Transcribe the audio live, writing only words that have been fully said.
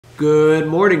Good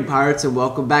morning, Pirates, and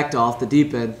welcome back to Off the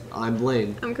Deep End. I'm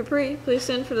Blaine. I'm Capri. Please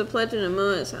stand for the pledge and a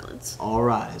moment of silence. All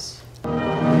rise.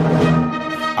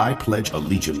 I pledge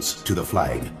allegiance to the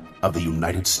flag of the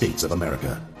United States of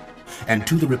America and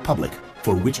to the republic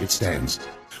for which it stands,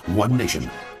 one nation,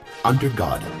 under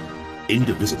God,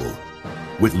 indivisible,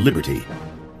 with liberty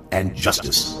and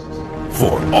justice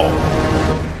for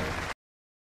all.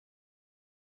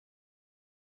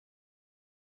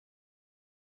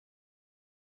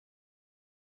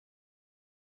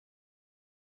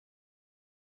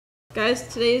 Guys,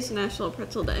 today's National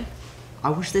Pretzel Day. I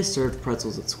wish they served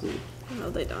pretzels at school. No,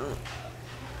 they don't.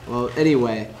 Well,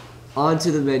 anyway, on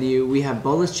to the menu. We have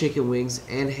boneless chicken wings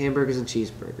and hamburgers and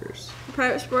cheeseburgers. For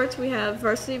private sports, we have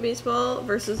varsity baseball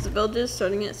versus the Villages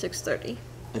starting at 6:30.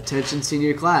 Attention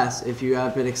senior class, if you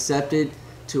have been accepted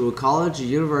to a college,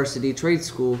 university, trade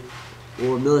school,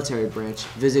 or military branch,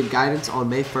 visit guidance on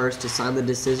May 1st to sign the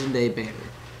Decision Day banner.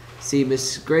 See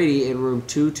Miss Grady in room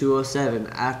 2207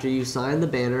 after you sign the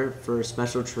banner for a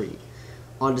special treat.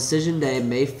 On Decision Day,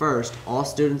 May 1st, all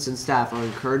students and staff are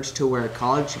encouraged to wear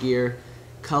college gear,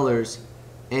 colors,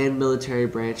 and military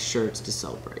branch shirts to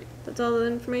celebrate. That's all the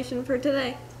information for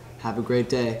today. Have a great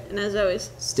day. And as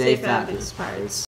always, Stay fabulous, Pirates.